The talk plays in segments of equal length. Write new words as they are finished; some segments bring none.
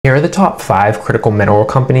Here are the top 5 critical mineral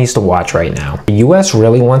companies to watch right now. The US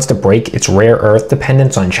really wants to break its rare earth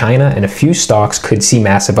dependence on China, and a few stocks could see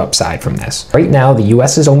massive upside from this. Right now, the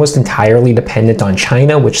US is almost entirely dependent on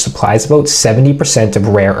China, which supplies about 70% of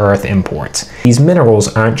rare earth imports. These minerals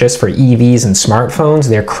aren't just for EVs and smartphones,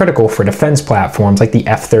 they're critical for defense platforms like the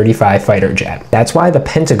F-35 fighter jet. That's why the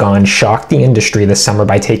Pentagon shocked the industry this summer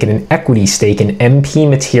by taking an equity stake in MP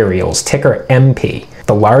Materials, ticker MP,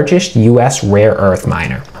 the largest US rare earth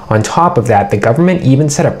miner. On top of that, the government even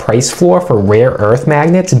set a price floor for rare earth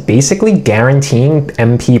magnets, basically guaranteeing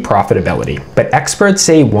MP profitability. But experts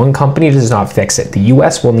say one company does not fix it. The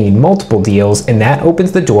US will need multiple deals, and that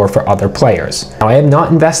opens the door for other players. Now, I have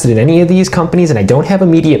not invested in any of these companies, and I don't have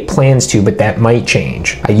immediate plans to, but that might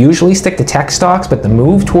change. I usually stick to tech stocks, but the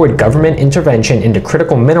move toward government intervention into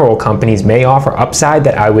critical mineral companies may offer upside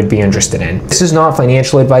that I would be interested in. This is not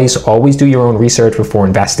financial advice. Always do your own research before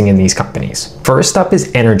investing in these companies. First up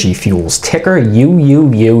is energy fuels, ticker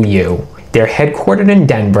UUUU. They're headquartered in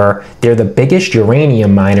Denver. They're the biggest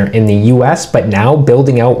uranium miner in the US, but now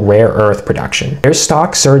building out rare earth production. Their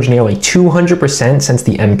stock surged nearly 200% since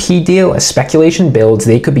the MP deal. As speculation builds,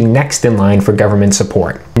 they could be next in line for government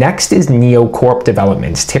support. Next is NioCorp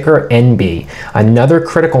Developments, ticker NB, another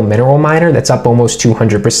critical mineral miner that's up almost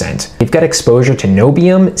 200%. They've got exposure to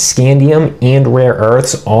niobium, scandium, and rare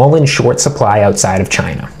earths, all in short supply outside of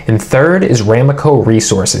China. And third is Ramaco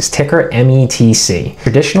Resources, ticker METC.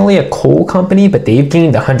 Traditionally a coal company, but they've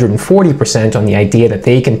gained 140% on the idea that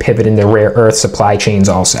they can pivot into rare earth supply chains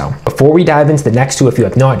also. Before we dive into the next two, if you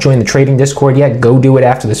have not joined the trading Discord yet, go do it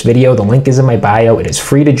after this video. The link is in my bio. It is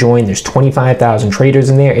free to join. There's 25,000 traders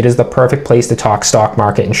in there. It is the perfect place to talk stock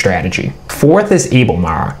market and strategy. Fourth is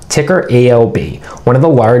Albemarle, ticker ALB, one of the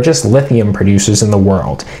largest lithium producers in the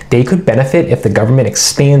world. They could benefit if the government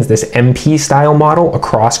expands this MP style model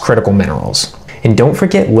across critical minerals. And don't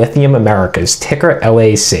forget Lithium Americas, ticker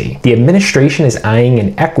LAC. The administration is eyeing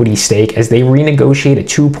an equity stake as they renegotiate a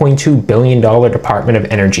 $2.2 billion Department of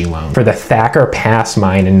Energy loan for the Thacker Pass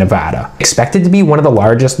mine in Nevada. Expected to be one of the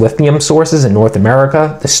largest lithium sources in North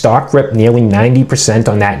America, the stock ripped nearly 90%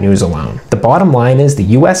 on that news alone. The bottom line is the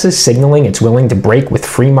US is signaling it's willing to break with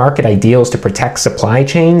free market ideals to protect supply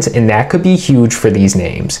chains, and that could be huge for these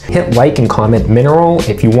names. Hit like and comment mineral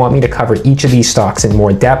if you want me to cover each of these stocks in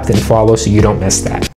more depth, and follow so you don't miss that.